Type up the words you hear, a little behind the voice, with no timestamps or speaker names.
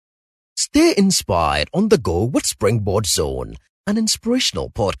Stay inspired on the go with Springboard Zone, an inspirational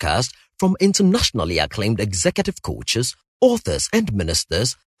podcast from internationally acclaimed executive coaches, authors and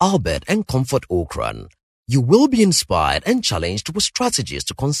ministers Albert and Comfort Okran. You will be inspired and challenged with strategies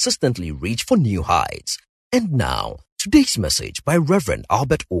to consistently reach for new heights. And now, today's message by Reverend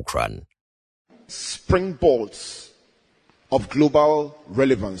Albert Okran. Springboards of global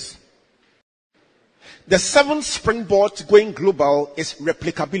relevance. The seventh springboard to going global is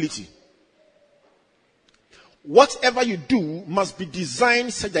replicability. Whatever you do must be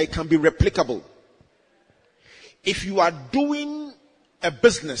designed so that it can be replicable. If you are doing a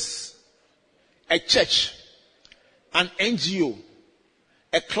business, a church, an NGO,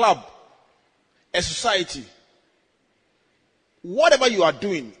 a club, a society, whatever you are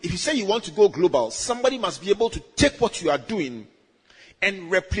doing, if you say you want to go global, somebody must be able to take what you are doing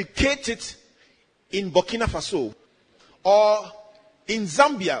and replicate it in Burkina Faso or in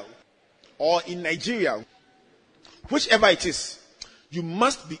Zambia or in Nigeria, whichever it is. You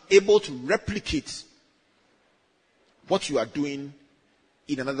must be able to replicate what you are doing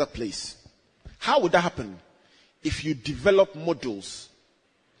in another place. How would that happen? If you develop models,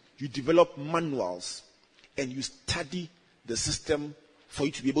 you develop manuals, and you study the system for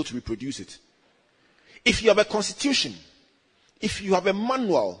you to be able to reproduce it. If you have a constitution, if you have a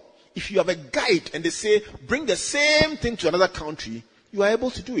manual, if you have a guide and they say, bring the same thing to another country, you are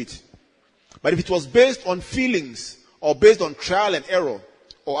able to do it. But if it was based on feelings or based on trial and error,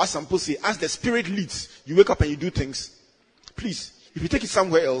 or as some people say, as the spirit leads, you wake up and you do things. Please, if you take it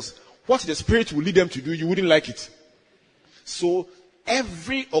somewhere else, what the spirit will lead them to do, you wouldn't like it. So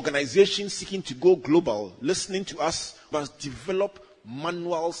every organization seeking to go global, listening to us, must develop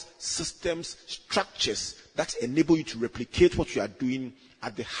manuals, systems, structures that enable you to replicate what you are doing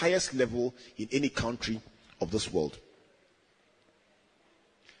at the highest level in any country of this world.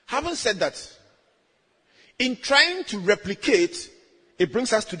 Having said that, in trying to replicate, it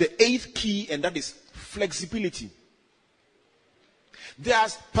brings us to the eighth key, and that is flexibility. There are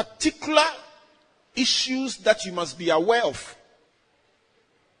particular issues that you must be aware of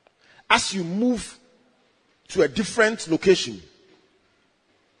as you move to a different location.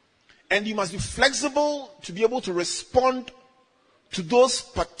 And you must be flexible to be able to respond to those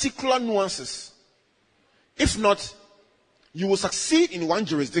particular nuances. If not, you will succeed in one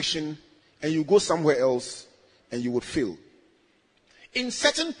jurisdiction and you go somewhere else and you would fail. In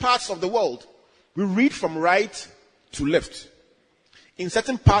certain parts of the world, we read from right to left. In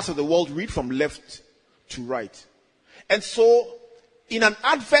certain parts of the world, we read from left to right. And so, in an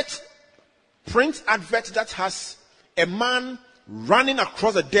advert, print advert that has a man running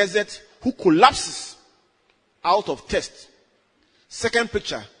across the desert who collapses out of thirst. Second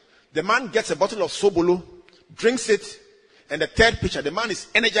picture, the man gets a bottle of Sobolo, drinks it, and the third picture, the man is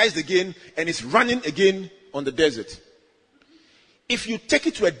energized again and is running again on the desert. If you take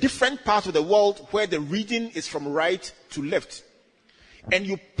it to a different part of the world where the reading is from right to left, and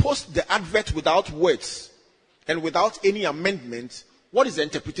you post the advert without words and without any amendment, what is the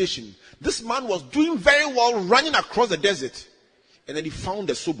interpretation? This man was doing very well running across the desert, and then he found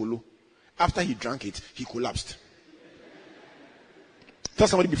the Sobolo. After he drank it, he collapsed. Tell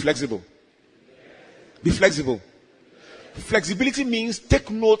somebody, be flexible. Be flexible. Flexibility means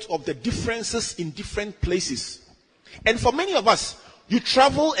take note of the differences in different places. And for many of us, you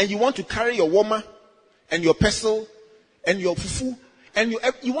travel and you want to carry your warmer and your pestle and your fufu, and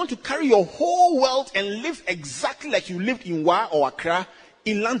you want to carry your whole world and live exactly like you lived in Wa or Accra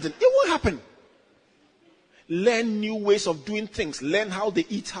in London. It won't happen. Learn new ways of doing things. Learn how they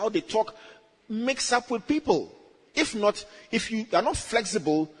eat, how they talk. Mix up with people. If not, if you are not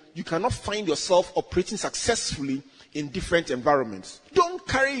flexible, you cannot find yourself operating successfully in different environments. Don't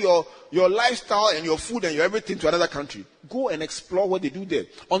carry your lifestyle and your food and your everything to another country. Go and explore what they do there.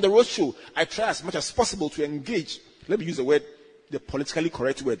 On the road show, I try as much as possible to engage. Let me use the politically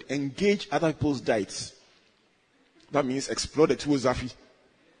correct word. Engage other people's diets. That means explore the Tuwo Zafi.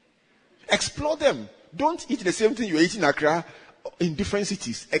 Explore them. Don't eat the same thing you ate in Accra in different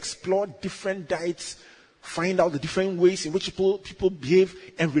cities. Explore different diets. Find out the different ways in which people behave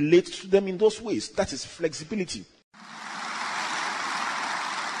and relate to them in those ways. That is flexibility.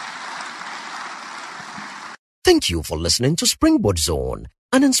 Thank you for listening to Springboard Zone,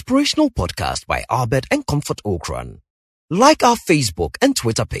 an inspirational podcast by Albert and Comfort Okran. Like our Facebook and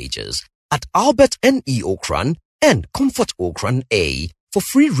Twitter pages at Albert N.E. Okran and Comfort Okran A for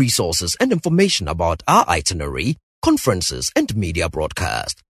free resources and information about our itinerary, conferences, and media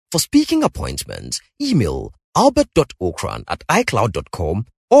broadcast. For speaking appointments, email albert.okran@icloud.com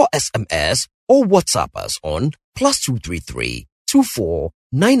or SMS or WhatsApp us on +233 24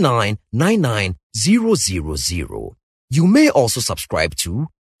 9999 You may also subscribe to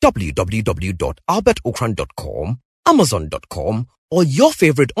www.albertocran.com, amazon.com, or your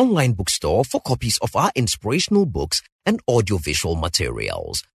favorite online bookstore for copies of our inspirational books and audiovisual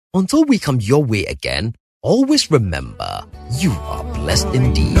materials. Until we come your way again, always remember, you are blessed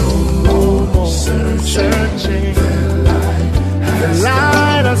indeed. No more searching. The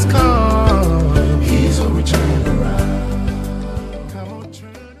light has come.